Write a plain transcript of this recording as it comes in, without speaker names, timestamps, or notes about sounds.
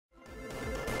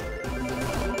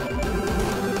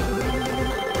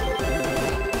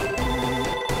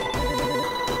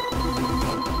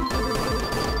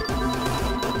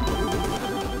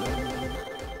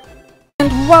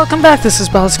welcome back. This is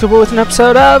Scuba with an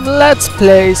episode of Let's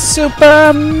Play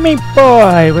Super Meat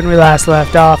Boy. When we last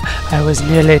left off, I was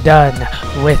nearly done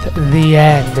with the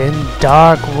end in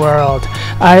Dark World.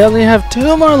 I only have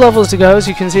 2 more levels to go. As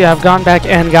you can see, I've gone back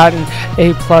and gotten A+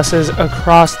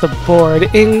 across the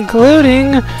board,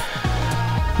 including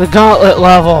the Gauntlet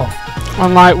level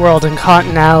on Light World and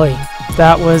Cotton Alley.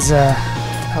 That was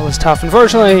tough.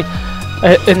 Unfortunately,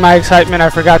 in my excitement, I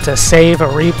forgot to save a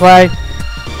replay,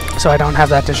 so I don't have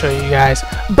that to show you guys.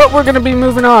 But we're going to be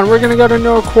moving on. We're going to go to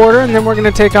No Quarter, and then we're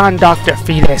going to take on Dr.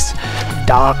 Fetus.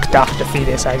 Dr.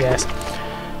 Fetus, I guess.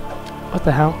 What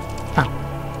the hell? Oh.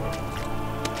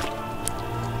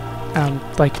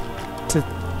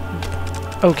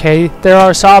 Okay, there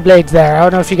are saw blades there. I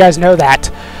don't know if you guys know that.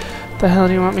 What the hell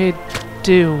do you want me to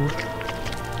do?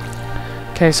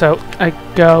 Okay, so I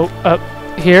go up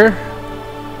here.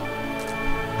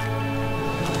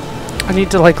 I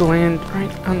need to like land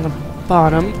right on the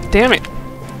bottom. Damn it!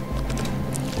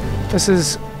 This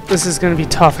is gonna be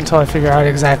tough until I figure out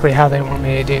exactly how they want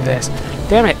me to do this.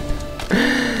 Damn it!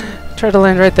 Try to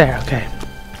land right there. Okay.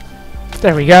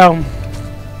 There we go.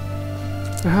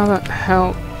 How the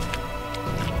hell?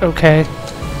 Okay.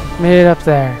 Made it up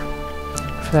there.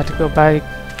 For that to go by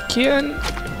again.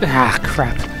 Ah,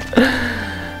 crap.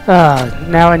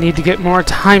 Now I need to get more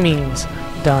timings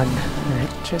done.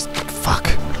 Alright, just fuck.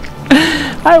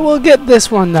 I will get this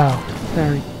one though.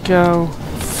 There we go.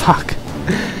 Fuck.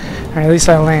 Alright, at least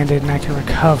I landed and I can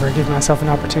recover. Give myself an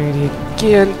opportunity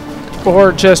again.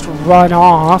 Or just run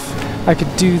off. I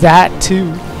could do that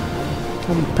too.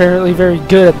 I'm apparently very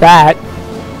good at that.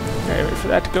 Alright, wait for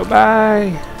that to go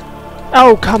by.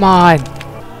 Oh, come on.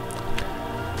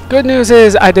 Good news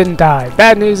is I didn't die.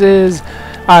 Bad news is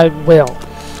I will.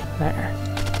 There.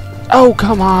 Oh,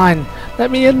 come on. Let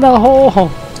me in the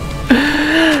hole.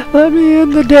 Let me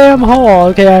in the damn hole.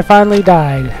 Okay, I finally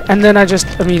died. And then I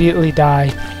just immediately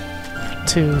die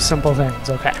to simple things.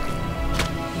 Okay.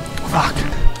 Fuck.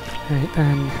 Alright,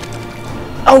 then.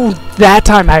 Oh, that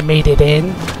time I made it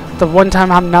in. The one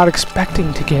time I'm not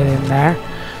expecting to get in there.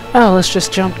 Oh, let's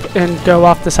just jump and go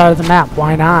off the side of the map.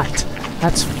 Why not?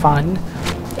 That's fun.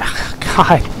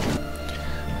 God.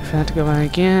 If I have to go by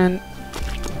again.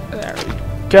 There we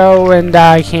go, and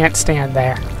I can't stand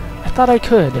there. I thought I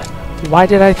could. Why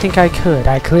did I think I could?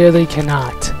 I clearly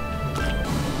cannot.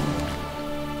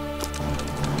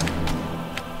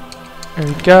 There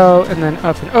we go, and then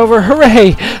up and over.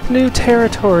 Hooray! New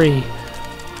territory!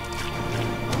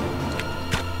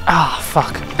 Ah,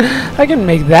 fuck. I can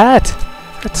make that!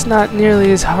 That's not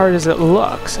nearly as hard as it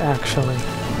looks, actually.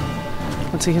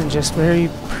 Once again, just very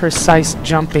precise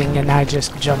jumping, and I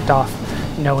just jumped off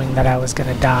knowing that I was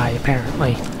gonna die,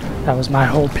 apparently. That was my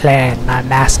whole plan, my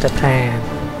master plan.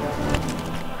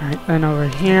 Alright, then over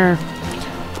here.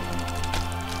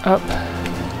 Up.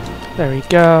 There we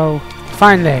go.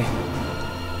 Finally.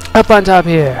 Up on top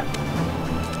here.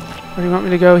 Where do you want me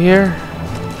to go here?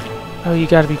 Oh, you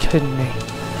gotta be kidding me.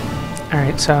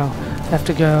 Alright, so I have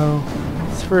to go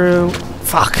through.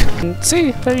 Fuck. And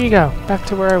see, there you go. Back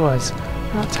to where I was.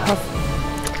 Not tough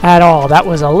at all. That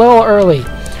was a little early,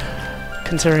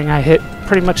 considering I hit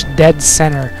pretty much dead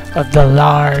center of the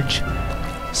large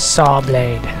saw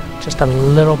blade. Just a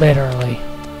little bit early.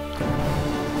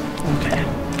 Okay.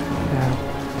 Now,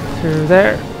 through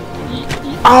there.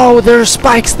 Oh, there's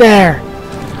spikes there!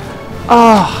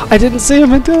 Oh, I didn't see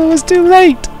them until it was too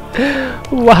late!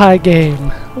 Why,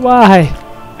 game? Why?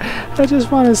 I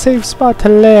just want a safe spot to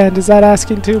land. Is that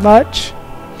asking too much?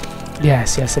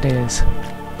 Yes, yes it is.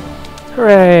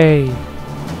 Hooray!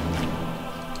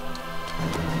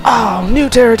 Oh, new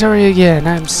territory again!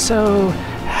 I'm so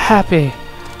happy.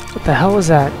 What the hell was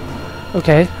that?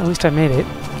 Okay, at least I made it.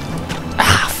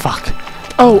 Ah, fuck.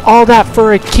 Oh, all that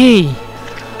for a key!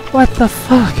 What the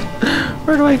fuck?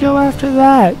 Where do I go after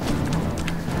that?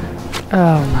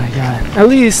 Oh my god. At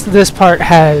least this part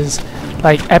has,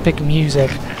 like, epic music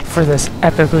for this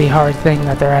epically hard thing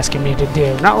that they're asking me to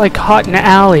do. Not like Cotton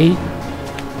Alley,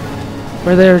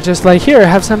 where they're just like, here,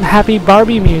 have some happy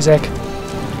Barbie music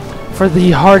for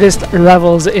the hardest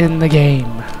levels in the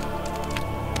game.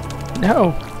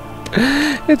 No.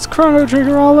 It's Chrono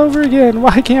Trigger all over again.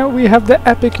 Why can't we have the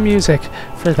epic music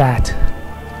for that?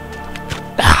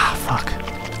 Ah, fuck.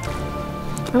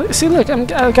 See, look,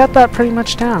 I got that pretty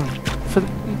much down.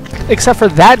 Except for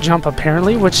that jump,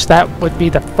 apparently, which that would be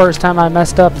the first time I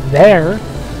messed up there.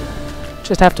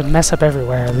 Just have to mess up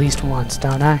everywhere at least once,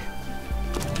 don't I?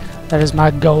 That is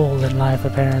my goal in life,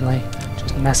 apparently.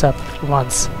 Just mess up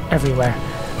once, everywhere.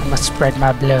 I must spread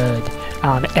my blood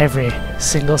on every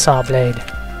single saw blade.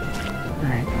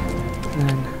 Alright. And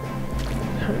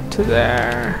then to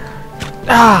there.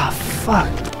 Ah, fuck.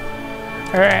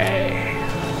 Alright.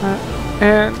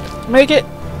 And make it.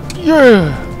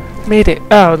 Yeah. Made it.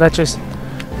 Oh, that just...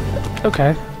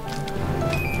 Okay.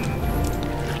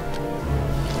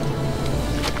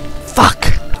 Fuck!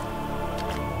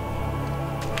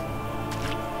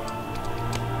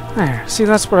 There. See,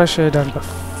 that's what I should have done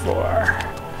before.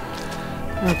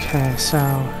 Okay, so...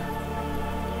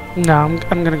 No,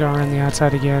 I'm gonna go around the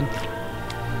outside again.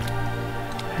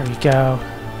 There we go.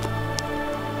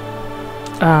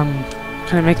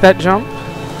 Can I make that jump?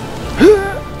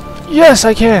 Yes,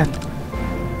 I can!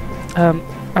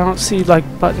 I don't see, like,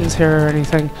 buttons here or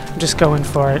anything. I'm just going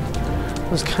for it.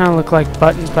 Those kind of look like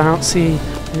buttons, but I don't see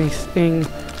anything.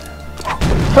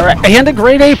 Alright, and a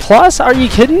grade A+? Are you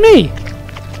kidding me?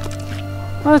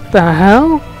 What the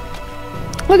hell?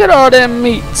 Look at all them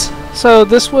meats. So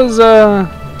this was, well,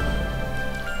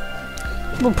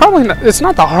 probably not, it's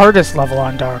not the hardest level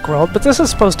on Dark World, but this is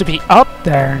supposed to be up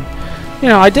there. And, you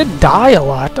know, I did die a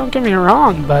lot, don't get me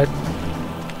wrong, but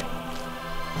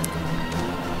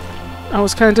I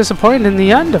was kind of disappointed in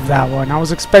the end of that one. I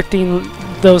was expecting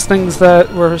those things that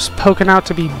were poking out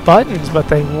to be buttons, but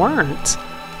they weren't.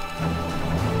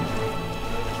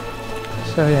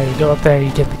 So yeah, you go up there,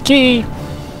 you get the key.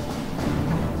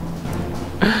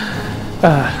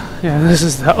 Yeah, this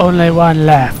is the only one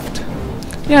left.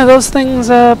 Yeah, those things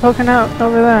poking out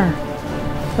over there.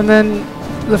 And then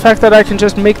the fact that I can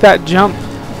just make that jump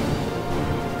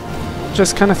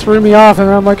just kind of threw me off, and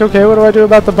I'm like, okay, what do I do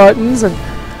about the buttons? And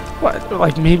what,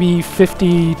 like maybe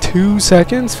 52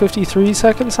 seconds, 53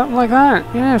 seconds, something like that?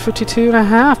 Yeah, 52 and a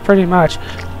half, pretty much.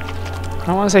 I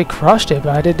don't want to say crushed it,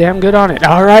 but I did damn good on it.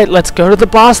 Alright, let's go to the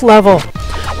boss level.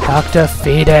 Dr.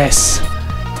 Fetus.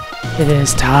 It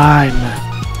is time.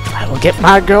 I will get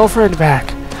my girlfriend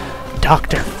back.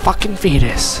 Dr. fucking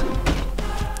Fetus.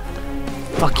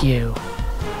 Fuck you.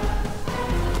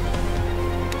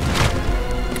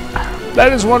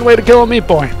 That is one way to kill a meat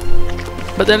boy.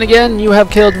 But then again, you have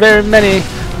killed very many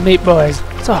meat boys.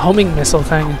 It's a homing missile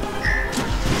thing.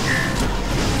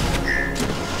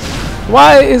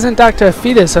 Why isn't Dr.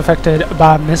 Fetus affected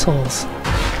by missiles?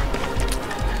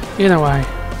 Either way.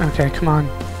 Okay, come on.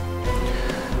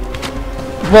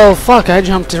 Well, fuck, I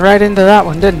jumped right into that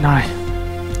one, didn't I?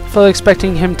 Fully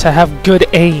expecting him to have good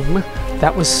aim.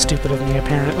 That was stupid of me,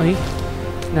 apparently.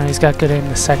 No, he's got good aim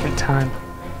the second time.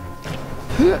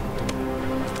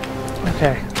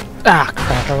 Okay. Ah,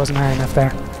 crap, I wasn't high enough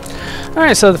there.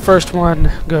 Alright, so the first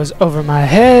one goes over my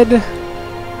head.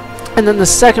 And then the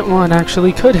second one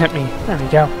actually could hit me. There we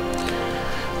go.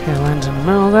 Okay, lands in the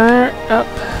middle there. Up.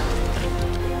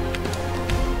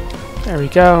 There we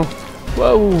go.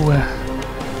 Whoa.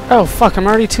 Oh, fuck, I'm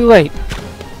already too late.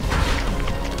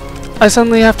 I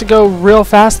suddenly have to go real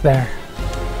fast there.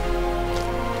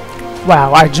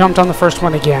 Wow, I jumped on the first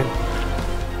one again.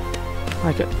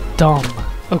 Like a dumb.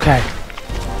 Okay.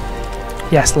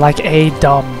 Yes, like a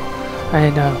dumb. I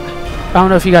know. I don't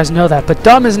know if you guys know that, but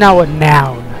dumb is now a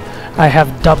noun. I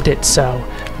have dubbed it so,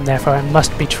 and therefore it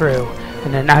must be true.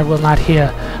 And then I will not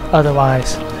hear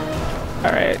otherwise.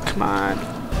 Alright, come on.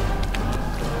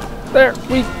 There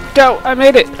we go! I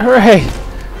made it! Hooray!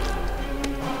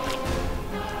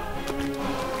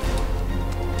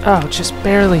 Oh, just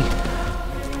barely.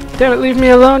 Damn it, leave me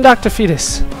alone, Dr.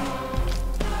 Fetus.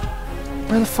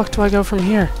 Where the fuck do I go from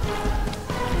here?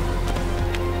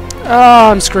 Oh,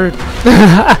 I'm screwed.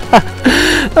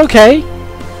 Okay.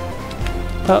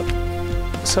 Oh,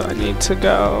 so I need to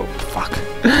go... Fuck.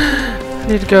 I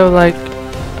need to go, like...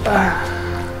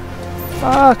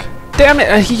 fuck. Damn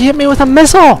it, he hit me with a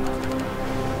missile!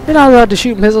 You're not allowed to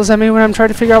shoot missiles at me when I'm trying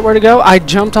to figure out where to go. I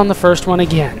jumped on the first one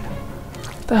again.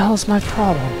 What the hell's my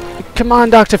problem? Come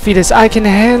on, Dr. Fetus, I can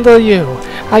handle you.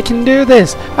 I can do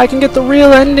this. I can get the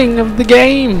real ending of the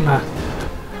game.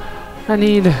 I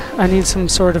need some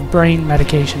sort of brain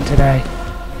medication today.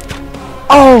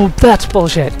 Oh, that's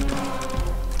bullshit.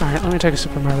 Alright, let me take a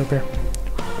sip of my root beer.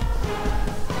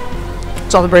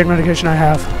 It's all the brain medication I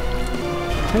have.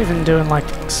 I'm even doing like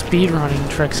speedrunning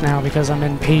tricks now because I'm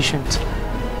impatient.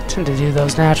 I tend to do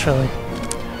those naturally.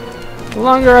 The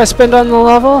longer I spend on the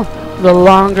level, the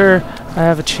longer I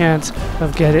have a chance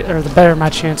of getting, or the better my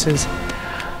chances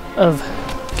of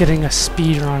getting a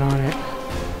speed run on it.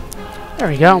 There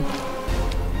we go.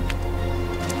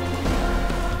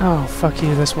 Oh, fuck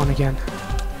you, this one again.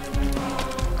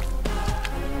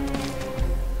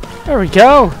 There we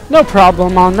go. No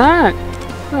problem on that.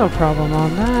 No problem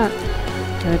on that.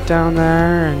 Right down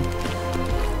there and...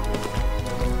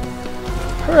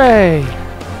 Hooray!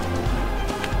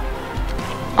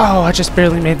 Oh, I just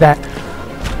barely made that.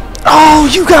 Oh,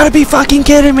 you gotta be fucking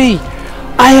kidding me!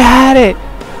 I had it!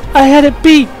 I had it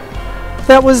beat!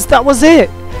 That was it!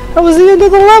 That was the end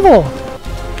of the level!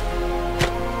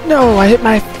 No, I hit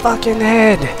my fucking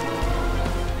head!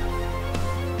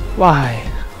 Why?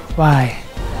 Why?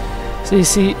 Do you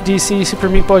see Super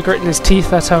Meat Boy gritting his teeth?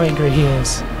 That's how angry he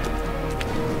is.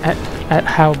 At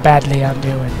how badly I'm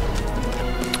doing.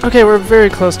 Okay, we're very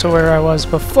close to where I was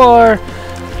before.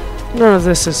 None of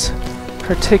this is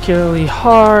particularly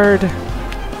hard.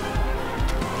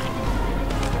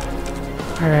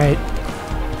 Alright.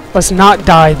 Let's not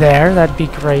die there. That'd be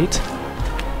great.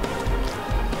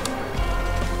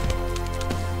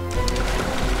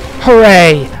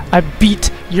 Hooray! I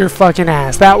beat your fucking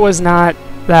ass. That was not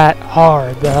that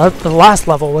hard. The last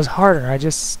level was harder. I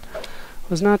just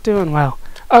was not doing well.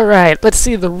 Alright, let's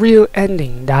see the real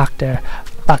ending, Dr.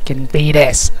 fucking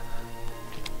Fetus.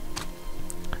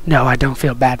 No, I don't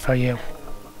feel bad for you.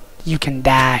 You can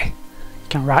die. You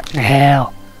can rot in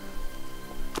hell.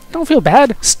 Don't feel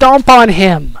bad. Stomp on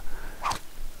him.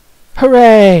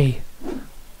 Hooray.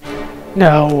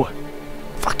 No.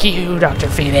 Fuck you, Dr.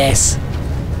 Fetus.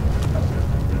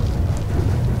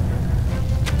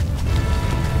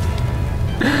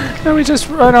 No, we just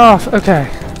run off. Okay.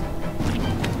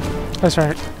 That's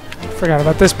right. Forgot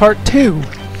about this part too.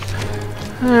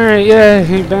 Alright, yeah,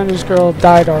 Bandage Girl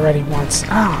died already once.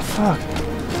 Ah, oh, fuck.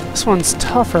 This one's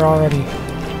tougher already.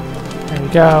 There we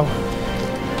go.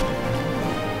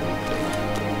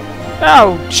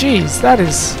 Oh, jeez, that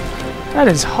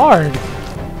is hard.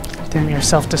 Damn your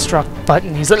self-destruct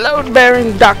button. He's a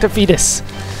load-bearing Dr. Fetus.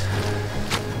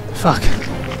 Fuck.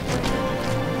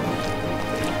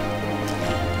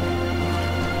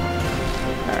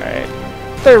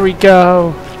 Alright. There we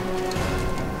go.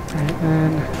 Alright,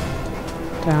 then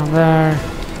down there.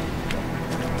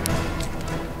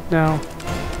 No.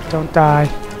 Don't die.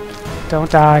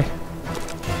 Don't die.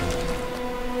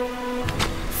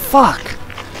 Fuck!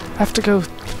 I have to go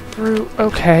through...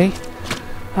 Okay.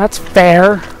 That's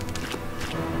fair.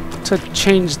 To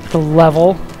change the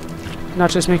level.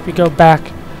 Not just make me go back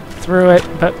through it,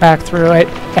 but back through it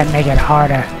and make it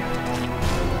harder.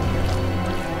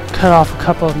 Cut off a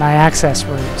couple of my access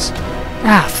routes.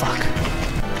 Ah,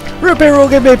 fuck. Root beer will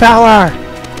give me power!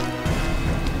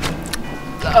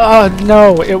 Oh,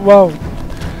 no, it won't.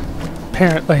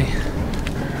 Apparently.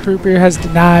 Root beer has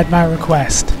denied my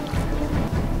request.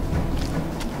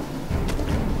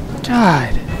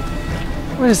 God.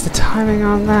 What is the timing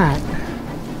on that?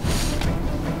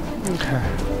 Okay.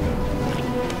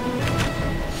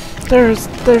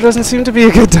 There doesn't seem to be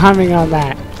a good timing on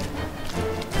that.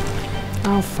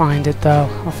 I'll find it though.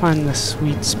 I'll find the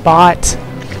sweet spot.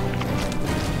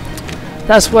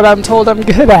 That's what I'm told I'm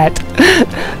good at.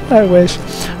 I wish.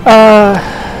 God.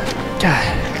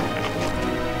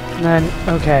 And then,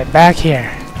 okay, back here.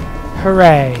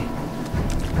 Hooray.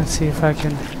 Let's see if I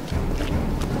can...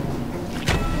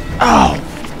 Oh!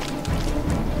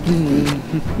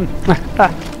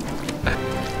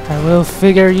 I will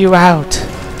figure you out.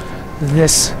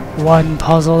 This one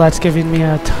puzzle that's giving me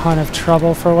a ton of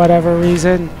trouble for whatever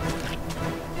reason.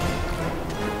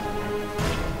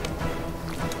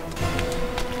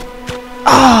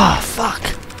 Ah, oh, fuck!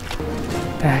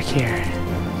 Back here.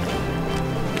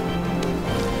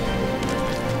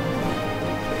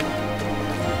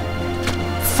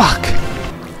 Fuck!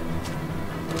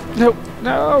 No,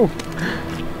 no!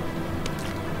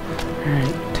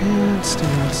 Alright, dance,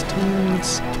 dance,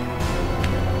 dance.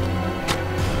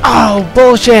 Oh,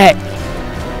 bullshit!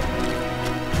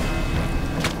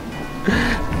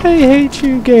 I hate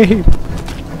you, game.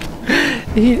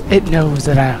 It knows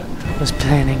that I was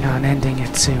planning on ending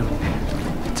it soon.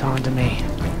 It's on to me.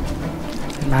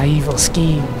 And my evil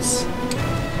schemes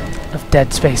of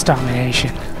Dead Space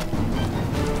domination.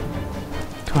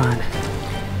 Come on.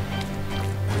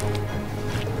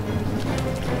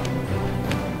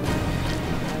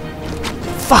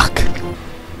 Fuck!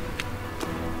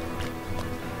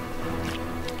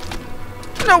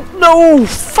 No, no!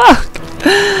 Fuck!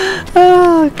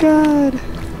 Oh, God.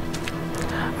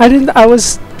 I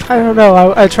don't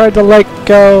know, I tried to let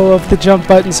go of the jump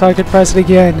button so I could press it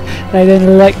again, and I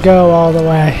didn't let go all the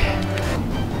way.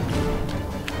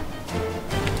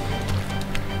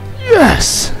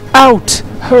 Yes! Out!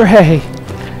 Hooray!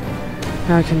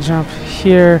 Now I can jump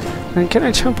here. And can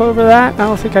I jump over that? I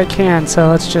don't think I can, so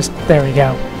let's just... There we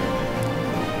go.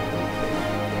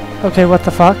 Okay, what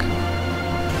the fuck?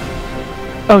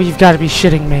 Oh, you've got to be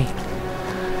shitting me.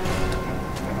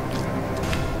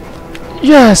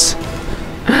 Yes!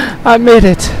 I made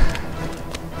it!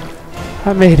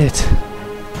 I made it.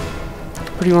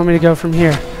 Where do you want me to go from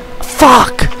here?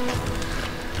 Fuck!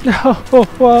 No!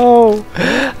 Whoa!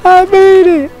 I made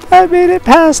it! I made it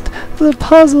past the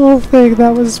puzzle thing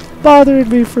that was bothering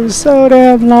me for so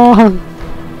damn long.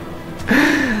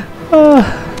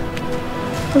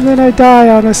 And then I die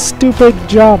on a stupid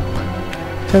jump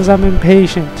because I'm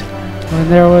impatient when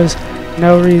there was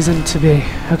no reason to be.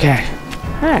 Okay.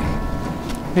 Hey.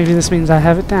 Maybe this means I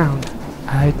have it down.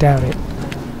 I doubt it.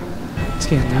 Let's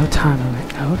get no time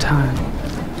limit. No time.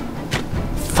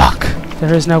 Fuck.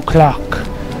 There is no clock.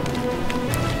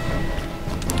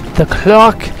 The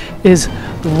clock is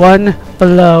one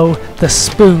below the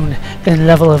spoon in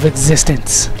level of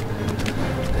existence.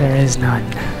 There is none.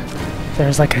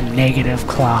 There's like a negative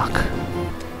clock.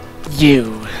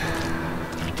 You.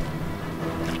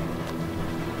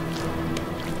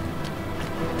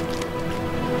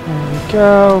 There we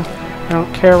go. I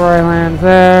don't care where I land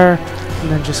there.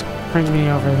 And then just bring me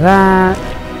over that.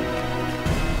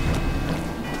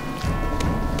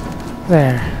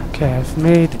 There. Okay, I've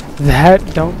made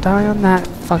that. Don't die on that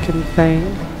fucking thing.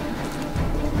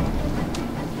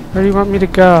 Where do you want me to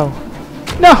go?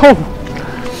 No!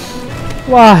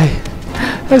 Why?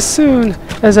 As soon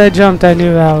as I jumped, I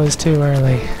knew that was too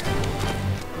early.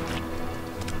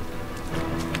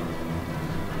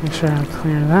 Make sure I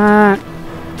clear that.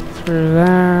 Through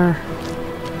there.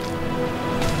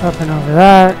 Up and over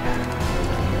that.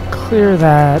 Clear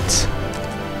that.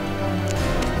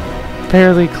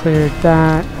 Barely cleared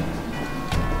that.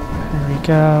 There we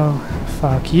go.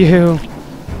 Fuck you.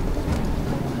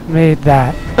 Made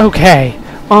that. Okay.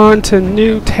 On to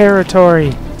new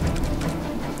territory.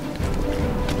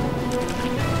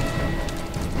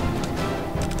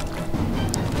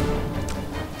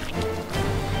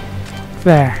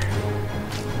 There.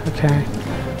 Okay.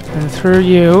 And through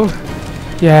you.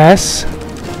 Yes.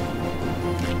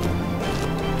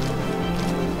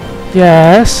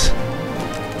 Yes.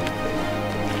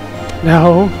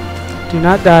 No. Do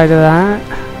not die to that.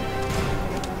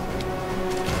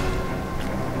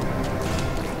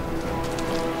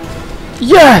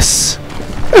 Yes!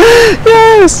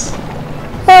 Yes!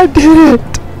 I did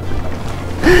it!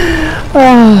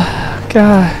 Oh,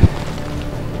 God.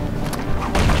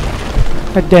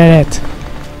 I did it.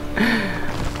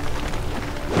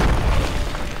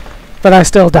 But I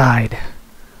still died.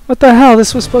 What the hell?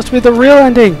 This was supposed to be the real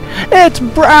ending. It's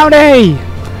Brownie!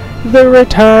 The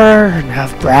return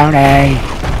of Brownie.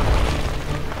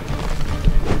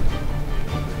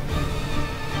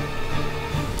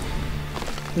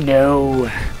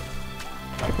 No.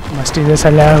 Must do this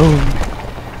alone.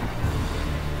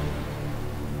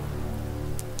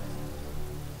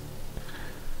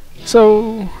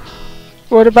 So,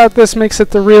 what about this makes it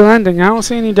the real ending? I don't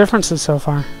see any differences so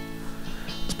far.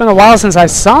 It's been a while since I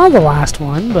saw the last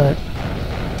one, but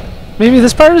maybe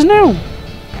this part is new.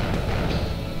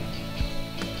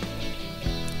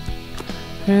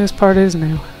 Yeah, this part is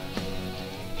new.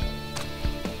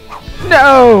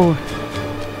 No!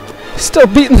 Still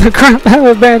beating the crap out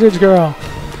of Bandage Girl.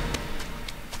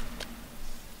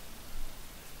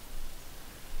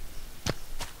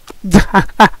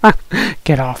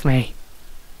 Get off me.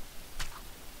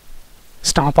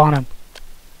 Stomp on him.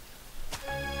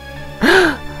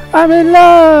 I'm in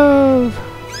love!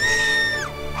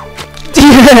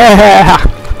 Yeah!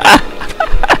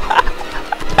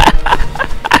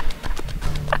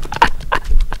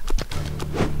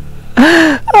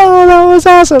 Oh, that was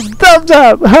awesome! Thumbs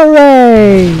up!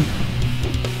 Hooray!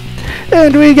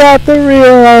 And we got the real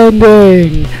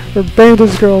ending! Where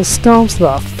Bandage Girl stomps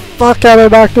the fuck out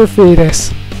of Dr.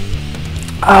 Fetus.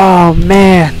 Oh,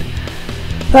 man.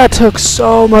 That took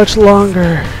so much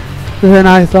longer than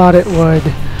I thought it would,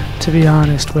 to be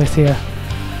honest with you.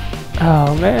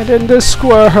 Oh, man, and the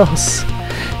squirrels.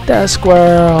 The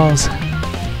squirrels.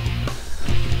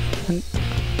 And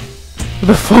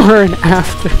before and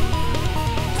after.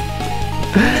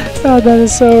 God, that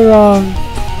is so wrong.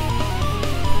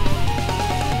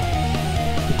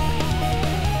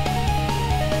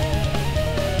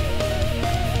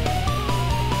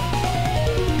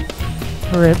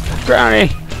 Rip. Brownie!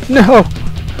 No!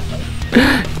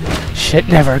 Shit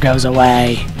never goes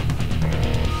away.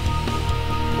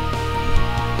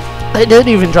 They didn't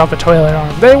even drop a toilet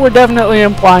on him. They were definitely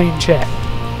implying shit.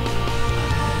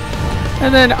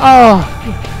 And then, oh,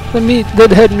 the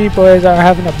dead meat boys are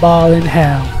having a ball in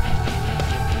hell.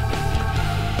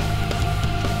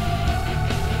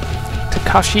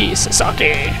 Takashi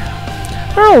Sasaki.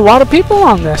 There are a lot of people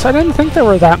on this. I didn't think there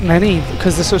were that many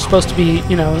because this was supposed to be,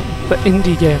 you know, the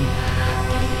indie game.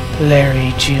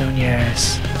 Larry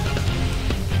Juniors.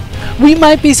 We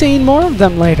might be seeing more of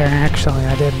them later, actually.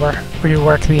 I did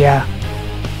rework the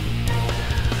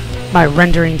my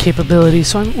rendering capabilities,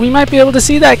 so we might be able to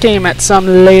see that game at some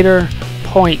later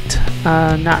point.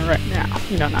 Not right now.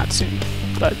 You know, not soon.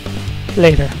 But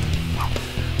later.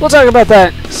 We'll talk about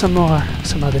that some more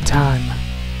some other time.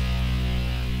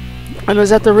 And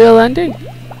was that the real ending?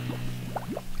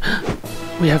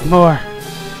 We have more.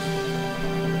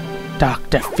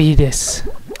 Dr. Fetus.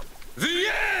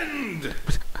 The end!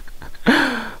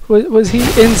 Was he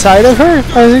inside of her?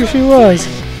 I think she was.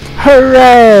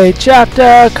 Hooray!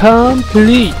 Chapter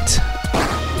complete.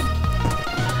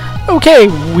 Okay,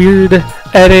 weird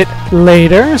edit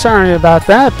later. Sorry about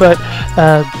that, but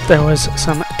there was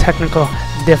some technical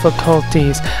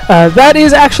difficulties. That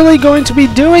is actually going to be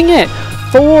doing it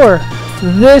for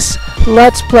this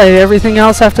Let's Play. Everything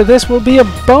else after this will be a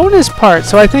bonus part.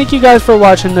 So I thank you guys for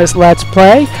watching this Let's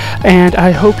Play, and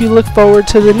I hope you look forward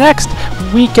to the next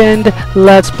weekend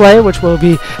Let's Play, which will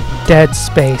be Dead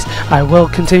Space. I will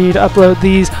continue to upload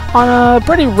these on a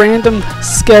pretty random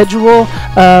schedule.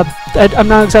 I'm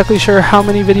not exactly sure how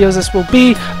many videos this will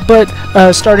be, but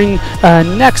starting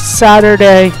next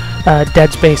Saturday,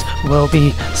 Dead Space will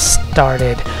be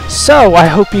started. So I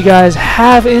hope you guys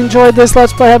have enjoyed this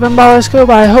Let's Play. I've been Ballerscope.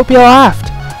 I hope you laughed.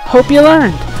 Hope you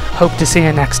learned. Hope to see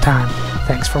you next time.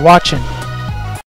 Thanks for watching.